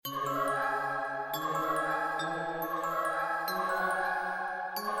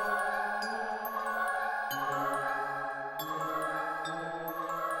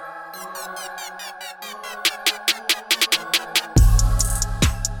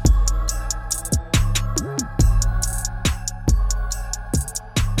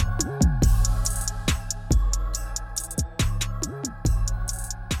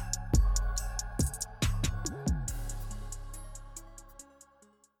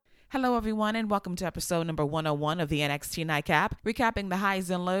Hello, everyone, and welcome to episode number 101 of the NXT Nightcap, recapping the highs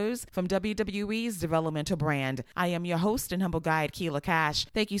and lows from WWE's developmental brand. I am your host and humble guide, Keela Cash.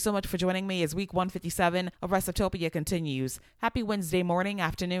 Thank you so much for joining me as week 157 of WrestleTopia continues. Happy Wednesday morning,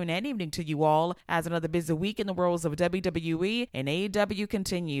 afternoon, and evening to you all as another busy week in the worlds of WWE and AEW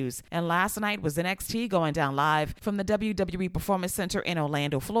continues. And last night was NXT going down live from the WWE Performance Center in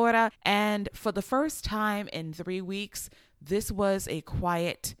Orlando, Florida. And for the first time in 3 weeks, this was a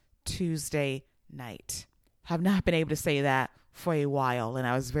quiet Tuesday night. I've not been able to say that for a while, and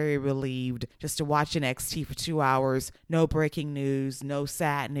I was very relieved just to watch NXT for 2 hours. No breaking news, no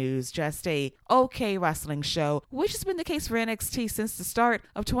sad news, just a okay wrestling show, which has been the case for NXT since the start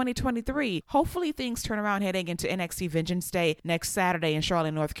of 2023. Hopefully things turn around heading into NXT Vengeance Day next Saturday in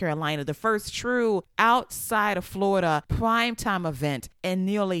Charlotte, North Carolina, the first true outside of Florida primetime event in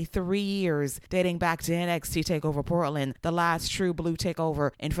nearly 3 years, dating back to NXT TakeOver Portland, the last true blue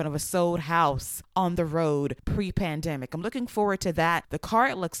takeover in front of a sold house on the road pre-pandemic. I'm looking forward to that. The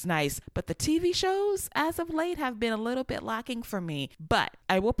card looks nice, but the TV shows as of late have been a little bit lacking for me. But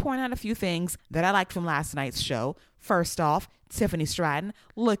I will point out a few things that I liked from last night's show. First off, Tiffany Stratton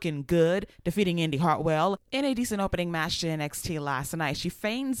looking good, defeating Indy Hartwell in a decent opening match to NXT last night. She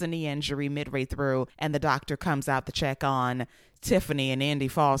feigns a knee injury midway through, and the doctor comes out to check on Tiffany, and Indy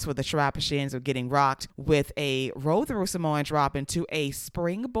falls for the trap. She ends up getting rocked with a roll through Samoan drop into a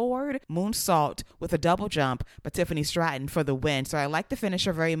springboard moonsault with a double jump, but Tiffany Stratton for the win. So I like the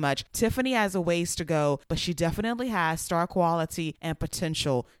finisher very much. Tiffany has a ways to go, but she definitely has star quality and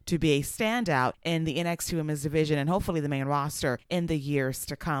potential to be a standout in the NXT Women's Division and hopefully the main roster in the years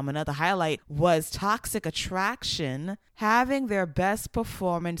to come. Another highlight was Toxic Attraction having their best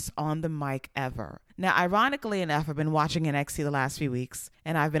performance on the mic ever. Now, ironically enough, I've been watching NXT the last few weeks,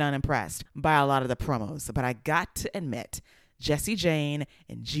 and I've been unimpressed by a lot of the promos. But I got to admit, Jessie Jane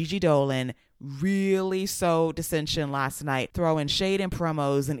and Gigi Dolan really sowed dissension last night, throwing shade in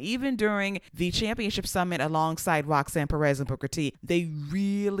promos, and even during the championship summit alongside Roxanne, Perez, and Booker T, they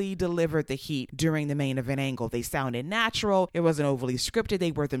really delivered the heat during the main event angle. They sounded natural, it wasn't overly scripted,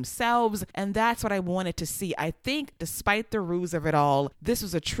 they were themselves, and that's what I wanted to see. I think despite the ruse of it all, this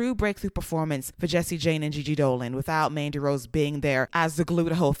was a true breakthrough performance for Jessie Jane and Gigi Dolan without Mandy Rose being there as the glue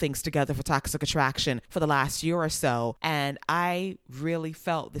to hold things together for Toxic Attraction for the last year or so, and I really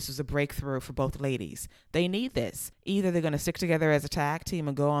felt this was a breakthrough for both ladies. They need this. Either they're going to stick together as a tag team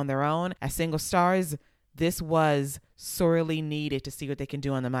and go on their own as single stars. This was sorely needed to see what they can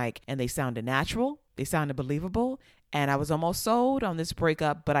do on the mic. And they sounded natural. They sounded believable. And I was almost sold on this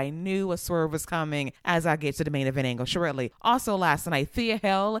breakup, but I knew a swerve was coming as I get to the main event angle shortly. Also last night, Thea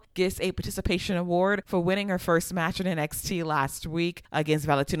Hale gets a participation award for winning her first match in NXT last week against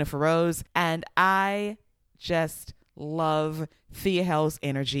Valentina Feroz. And I just love Thea Hale's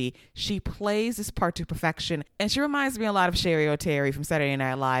energy. She plays this part to perfection, and she reminds me a lot of Sherry O'Terry from Saturday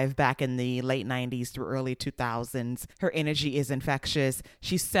Night Live back in the late 90s through early 2000s. Her energy is infectious.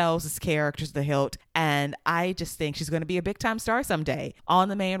 She sells this character to the hilt, and I just think she's going to be a big-time star someday. On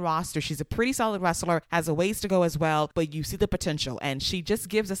the main roster, she's a pretty solid wrestler, has a ways to go as well, but you see the potential, and she just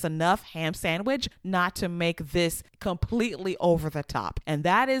gives us enough ham sandwich not to make this completely over the top. And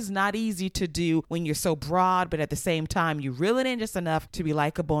that is not easy to do when you're so broad, but at the same time, you reel it in just enough to be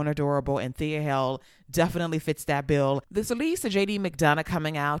likable and adorable, and Thea Hale definitely fits that bill. This leads to JD McDonough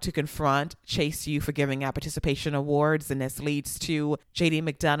coming out to confront Chase U for giving out participation awards, and this leads to JD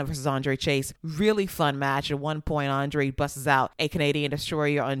McDonough versus Andre Chase. Really fun match. At one point, Andre busts out a Canadian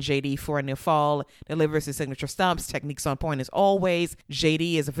Destroyer on JD for a near fall, delivers his signature stomps, techniques on point as always.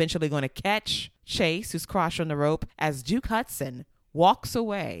 JD is eventually going to catch Chase, who's crushed on the rope, as Duke Hudson walks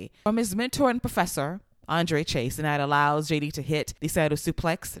away from his mentor and professor, Andre Chase, and that allows JD to hit the Sato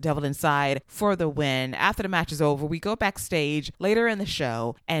suplex, Devil Inside, for the win. After the match is over, we go backstage later in the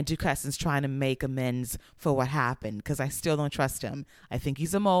show, and Duke Hudson's trying to make amends for what happened, because I still don't trust him. I think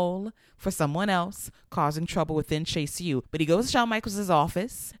he's a mole for someone else, causing trouble within Chase U. But he goes to Shawn Michaels'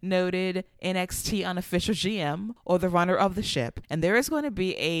 office, noted NXT unofficial GM, or the runner of the ship, and there is going to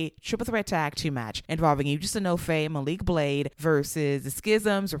be a triple threat tag team match involving Aegis Inoue, Malik Blade versus the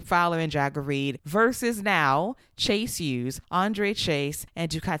Schisms, Rip Fowler and Jagger Reed versus now Chase U's Andre Chase and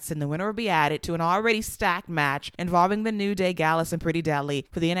Duke Hudson. The winner will be added to an already stacked match involving the New Day, Gallus, and Pretty Deadly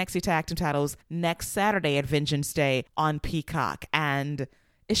for the NXT Tag Team titles next Saturday at Vengeance Day on Peacock. And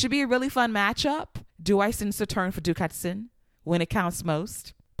it should be a really fun matchup. Do I sense a turn for Duke Hudson when it counts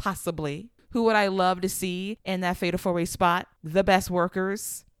most? Possibly. Who would I love to see in that Fatal 4-Way spot? The best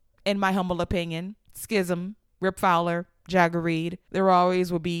workers, in my humble opinion. Schism, Rip Fowler, Jagger Reed. There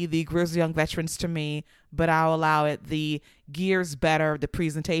always will be the grizzled young veterans to me, but I'll allow it. The gear's better. The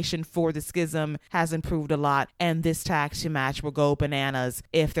presentation for the Schism has improved a lot, and this tag team match will go bananas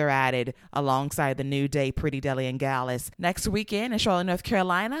if they're added alongside the New Day, Pretty Delia, and Gallus. Next weekend in Charlotte, North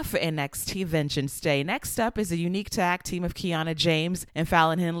Carolina for NXT Vengeance Day. Next up is a unique tag team of Kiana James and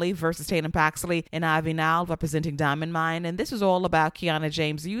Fallon Henley versus Tatum Paxley and Ivy Nile representing Diamond Mine, and this is all about Kiana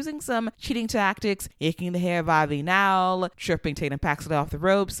James using some cheating tactics, yanking the hair of Ivy Nile, tripping Tatum Paxley off the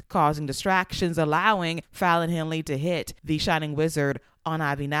ropes, causing distractions, allowing Fallon Henley to hit the Shining Wizard on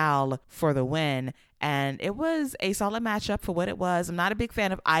Ivy Nile for the win. And it was a solid matchup for what it was. I'm not a big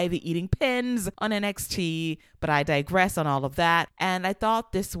fan of Ivy eating pins on NXT, but I digress on all of that. And I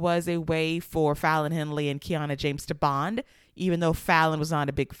thought this was a way for Fallon Henley and Kiana James to bond, even though Fallon was not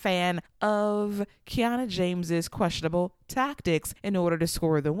a big fan of Kiana James's questionable tactics in order to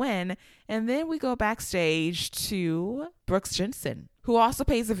score the win. And then we go backstage to Brooks Jensen, who also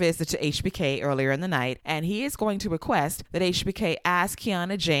pays a visit to HBK earlier in the night, and he is going to request that HBK ask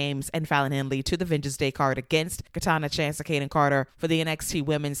Kiana James and Fallon Henley to the Vengeance Day card against Katana Chance and Kaden Carter for the NXT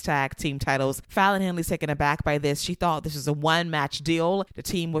Women's Tag Team titles. Fallon Henley's taken aback by this. She thought this was a one-match deal to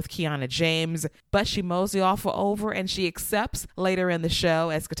team with Kiana James, but she mows the offer over and she accepts later in the show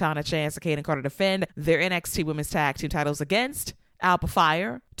as Katana Chance and Kaden Carter defend their NXT Women's Tag Team titles against Alpha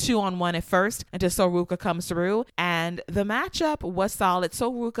Fire, 2-on-1 at first until Soruka comes through, and the matchup was solid.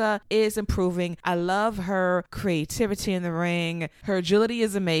 Soruka is improving. I love her creativity in the ring. Her agility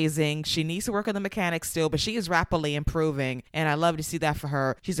is amazing. She needs to work on the mechanics still, but she is rapidly improving, and I love to see that for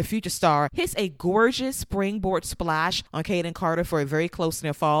her. She's a future star. Hits a gorgeous springboard splash on Kaden Carter for a very close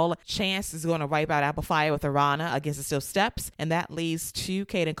near fall. Chance is going to wipe out Alpha Fire with Arana against the steel steps, and that leads to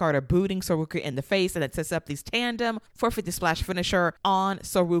Kaden Carter booting Soruka in the face, and that sets up these tandem 450 splash finisher on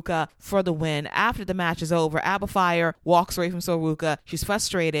Soruka for the win. After the match is over, Alpha Fire walks away from Soruka. She's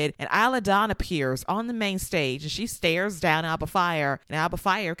frustrated, and Isla Dawn appears on the main stage, and she stares down Alpha Fire, and Alpha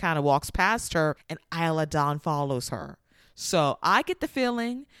Fire kind of walks past her, and Isla Dawn follows her. So I get the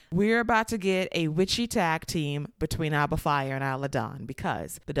feeling we're about to get a witchy tag team between Alpha Fire and Isla Dawn,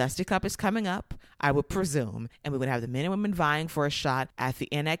 because the Dusty Cup is coming up, I would presume, and we would have the men and women vying for a shot at the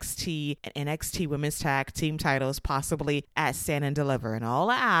NXT and NXT Women's Tag Team titles, possibly at Stand and Deliver. And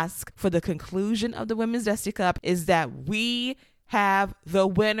all I ask for the conclusion of the Women's Dusty Cup is that we have the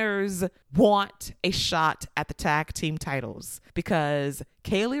winners want a shot at the tag team titles, because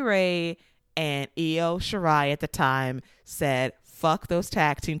Kaylee Ray and Io Shirai at the time said, fuck those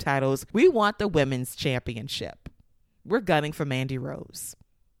tag team titles. We want the women's championship. We're gunning for Mandy Rose.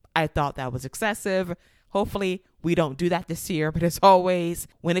 I thought that was excessive. Hopefully we don't do that this year. But as always,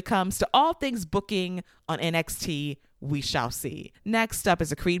 when it comes to all things booking on NXT, we shall see. Next up is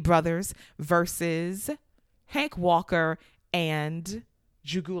the Creed brothers versus Hank Walker and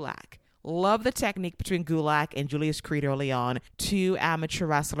Drew Gulak. Love the technique between Gulak and Julius Creed early on. Two amateur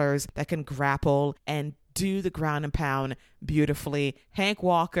wrestlers that can grapple and do the ground and pound beautifully. Hank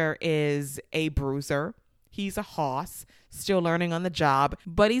Walker is a bruiser. He's a hoss, still learning on the job,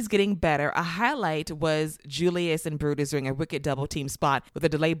 but he's getting better. A highlight was Julius and Brutus doing a wicked double team spot with a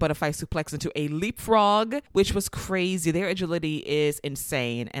delayed butterfly suplex into a leapfrog, which was crazy. Their agility is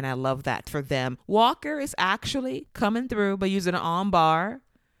insane, and I love that for them. Walker is actually coming through by using an arm bar,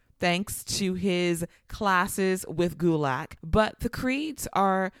 thanks to his classes with Gulak. But the Creeds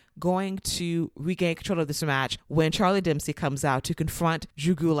are going to regain control of this match when Charlie Dempsey comes out to confront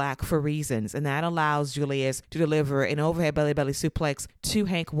Drew Gulak for reasons, and that allows Julius to deliver an overhead belly suplex to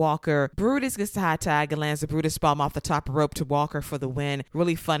Hank Walker. Brutus gets the high tag and lands the Brutus bomb off the top rope to Walker for the win.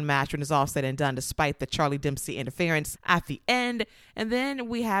 Really fun match when it's all said and done, despite the Charlie Dempsey interference at the end. And then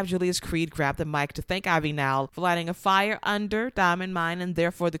we have Julius Creed grab the mic to thank Ivy Nile for lighting a fire under Diamond Mine, and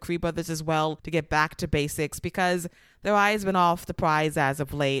therefore the Creed brothers as well, to get back to basics, because their eyes been off the prize as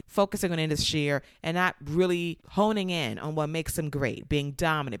of late, focusing on it this year and not really honing in on what makes them great, being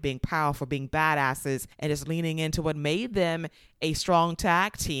dominant, being powerful, being badasses, and just leaning into what made them a strong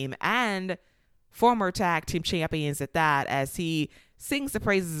tag team and former tag team champions at that. As he sings the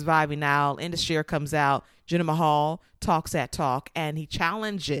praises of Ivy Nile, Indus comes out, Jinder Mahal talks that talk, and he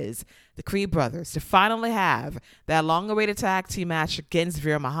challenges the Creed brothers to finally have that long-awaited tag team match against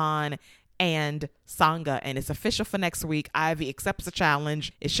Veer Mahan and Sangha, and it's official for next week. Ivy accepts the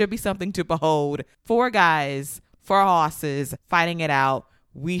challenge. It should be something to behold. 4 guys, 4 horses fighting it out.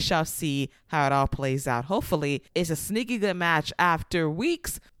 We shall see how it all plays out. Hopefully, it's a sneaky good match after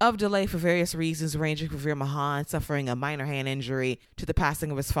weeks of delay for various reasons, ranging from Veer Mahan suffering a minor hand injury to the passing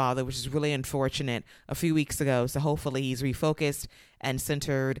of his father, which is really unfortunate, a few weeks ago. So hopefully he's refocused and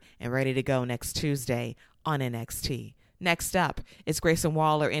centered and ready to go next Tuesday on NXT. Next up is Grayson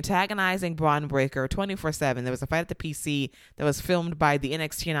Waller antagonizing Braun Breaker 24/7. There was a fight at the PC that was filmed by the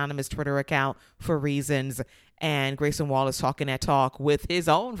NXT Anonymous Twitter account for reasons, and Grayson Waller's talking that talk with his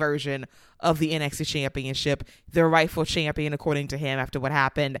own version of the NXT Championship, the rightful champion according to him after what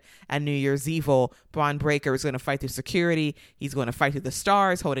happened at New Year's Evil. Braun Breaker is going to fight through security. He's going to fight through the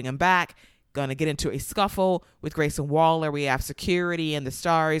stars, holding him back. Going to get into a scuffle with Grayson Waller. We have security and the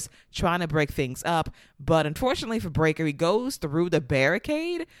stars trying to break things up. But unfortunately for Breaker, he goes through the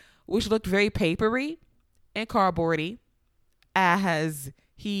barricade, which looked very papery and cardboardy, as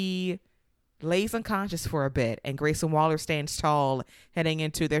he lays unconscious for a bit. And Grayson Waller stands tall heading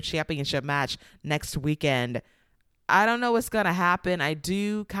into their championship match next weekend. I don't know what's going to happen. I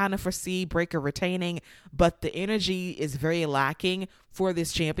do kind of foresee Breaker retaining, but the energy is very lacking for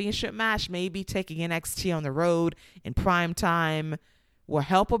this championship match. Maybe taking NXT on the road in prime time will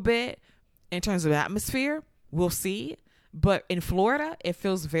help a bit in terms of atmosphere. We'll see. But in Florida, it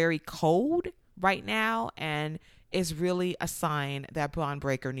feels very cold right now, and it's really a sign that Braun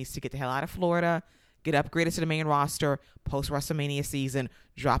Breaker needs to get the hell out of Florida, get upgraded to the main roster post-WrestleMania season,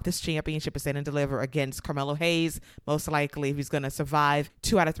 drop this championship and stand and deliver against Carmelo Hayes, most likely, if he's going to survive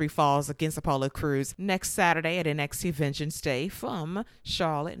 2 out of 3 falls against Apollo Crews next Saturday at NXT Vengeance Day from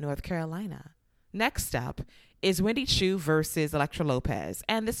Charlotte, North Carolina. Next up is Wendy Choo versus Elektra Lopez,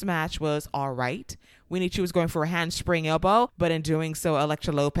 and this match was all right. Wendy Choo is going for a handspring elbow, but in doing so,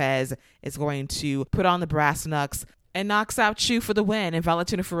 Elektra Lopez is going to put on the brass knucks and knocks out Choo for the win. And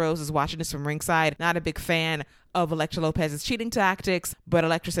Valentina Feroz is watching this from ringside. Not a big fan of Elektra Lopez's cheating tactics, but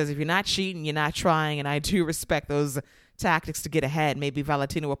Elektra says if you're not cheating, you're not trying, and I do respect those tactics to get ahead. Maybe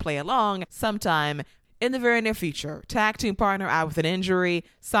Valentina will play along sometime in the very near future. Tag team partner out with an injury.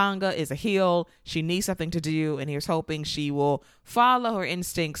 Sanga is a heel. She needs something to do, and here's hoping she will follow her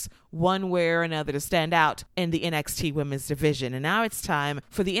instincts one way or another to stand out in the NXT Women's Division. And now it's time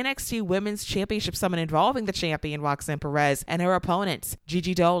for the NXT Women's Championship Summit involving the champion Roxanne Perez and her opponents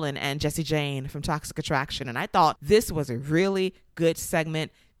Gigi Dolan and Jessie Jane from Toxic Attraction. And I thought this was a really good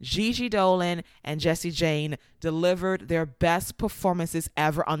segment. Gigi Dolan and Jessie Jane delivered their best performances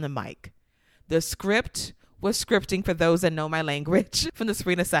ever on the mic. The script was scripting, for those that know my language, from the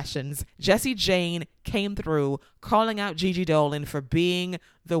Serena sessions. Jessie Jane came through calling out Gigi Dolan for being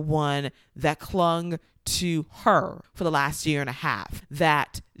the one that clung to her for the last year and a half.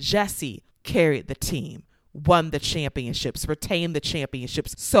 That Jessie carried the team, won the championships, retained the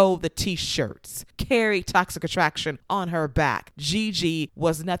championships, sold the t-shirts, carried Toxic Attraction on her back. Gigi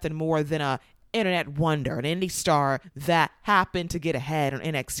was nothing more than a internet wonder, an indie star that happened to get ahead on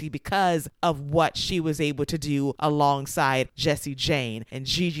NXT because of what she was able to do alongside Jessie Jane. And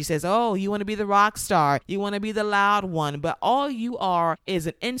Gigi says, oh, you want to be the rock star, you want to be the loud one, but all you are is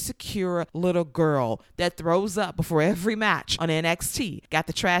an insecure little girl that throws up before every match on NXT. Got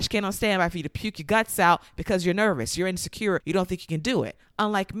the trash can on standby for you to puke your guts out because you're nervous, you're insecure, you don't think you can do it.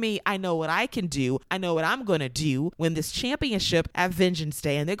 Unlike me, I know what I can do. I know what I'm going to do win this championship at Vengeance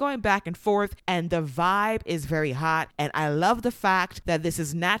Day. And they're going back and forth, and the vibe is very hot. And I love the fact that this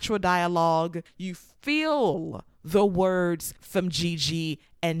is natural dialogue. You feel the words from Gigi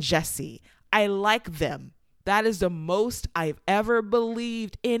and Jessie. I like them. That is the most I've ever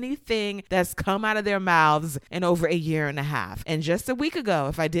believed anything that's come out of their mouths in over a year and a half. And just a week ago,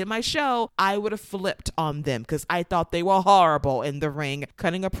 if I did my show, I would have flipped on them because I thought they were horrible in the ring,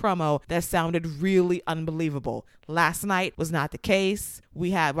 cutting a promo that sounded really unbelievable. Last night was not the case.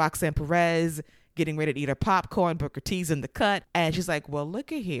 We had Roxanne Perez getting ready to eat her popcorn, Booker T's in the cut, and she's like, well,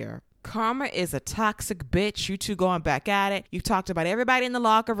 look at here. Karma is a toxic bitch. You two going back at it. You talked about everybody in the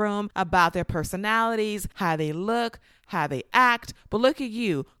locker room, about their personalities, how they look, how they act. But look at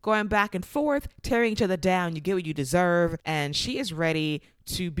you going back and forth, tearing each other down. You get what you deserve. And she is ready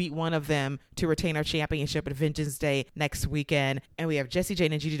to beat one of them to retain our championship at Vengeance Day next weekend. And we have Jessie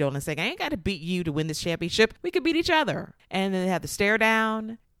Jane and Gigi Dolan saying, I ain't got to beat you to win this championship. We could beat each other. And then they have the stare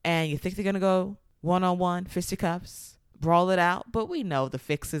down. And you think they're going to go one-on-one, fisticuffs, brawl it out, but we know the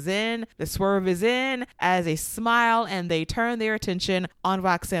fix is in. The swerve is in as they smile and they turn their attention on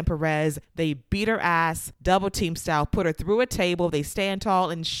Roxanne Perez. They beat her ass, double team style, put her through a table. They stand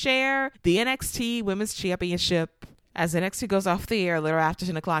tall and share the NXT Women's Championship as NXT goes off the air a little after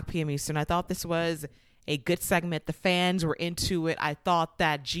 10 o'clock p.m. Eastern. I thought this was a good segment. The fans were into it. I thought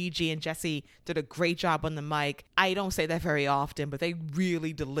that Gigi and Jessie did a great job on the mic. I don't say that very often, but they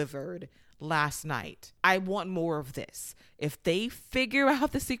really delivered last night. I want more of this. If they figure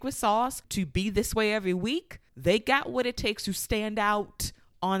out the secret sauce to be this way every week, they got what it takes to stand out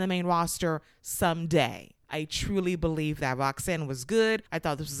on the main roster someday. I truly believe that Roxanne was good. I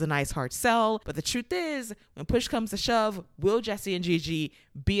thought this was a nice hard sell. But the truth is, when push comes to shove, will Jessie and Gigi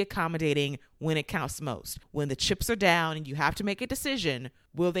be accommodating when it counts most? When the chips are down and you have to make a decision,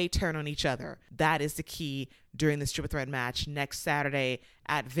 will they turn on each other? That is the key during this triple threat match next Saturday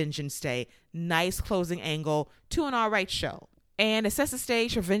at Vengeance Day. Nice closing angle to an all right show. And it sets the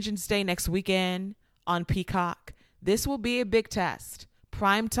stage for Vengeance Day next weekend on Peacock. This will be a big test.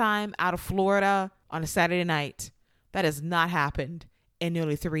 Prime time out of Florida on a Saturday night. That has not happened in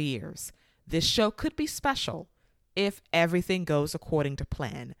nearly 3 years. This show could be special if everything goes according to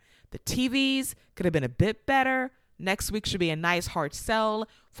plan. The TVs could have been a bit better. Next week should be a nice hard sell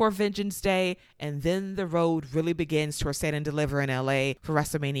for Vengeance Day. And then the road really begins to Stand and Deliver in LA for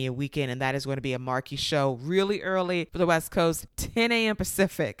WrestleMania weekend. And that is going to be a marquee show really early for the West Coast, 10 a.m.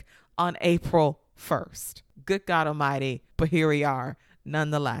 Pacific on April 1st. Good God Almighty. But here we are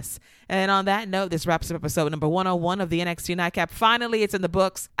nonetheless. And on that note, this wraps up episode number 101 of the NXT Nightcap. Finally, it's in the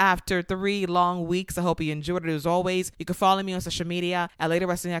books after 3 long weeks. I hope you enjoyed it as always. You can follow me on social media at Later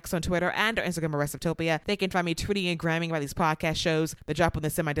Wrestling X on Twitter and our Instagram at Wrestleptopia. They can find me tweeting and gramming about these podcast shows. The drop on the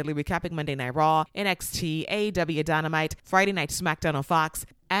semi-daily recapping Monday Night Raw, NXT, AEW Dynamite, Friday Night SmackDown on Fox,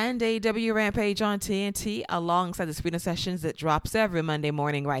 and AEW Rampage on TNT, alongside the Speed Sessions that drops every Monday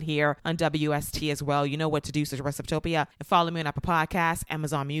morning right here on WST as well. You know what to do, search Wrestleptopia and follow me on Apple Podcasts,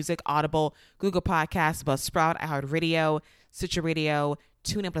 Amazon Music, Audible, Google Podcasts, Buzzsprout, iHeartRadio, Stitcher Radio,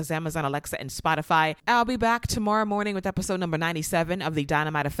 TuneIn plus Amazon, Alexa, and Spotify. I'll be back tomorrow morning with episode number 97 of The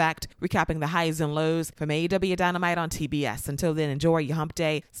Dynamite Effect, recapping the highs and lows from AEW Dynamite on TBS. Until then, enjoy your hump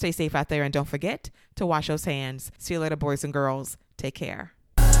day. Stay safe out there, and don't forget to wash those hands. See you later, boys and girls. Take care.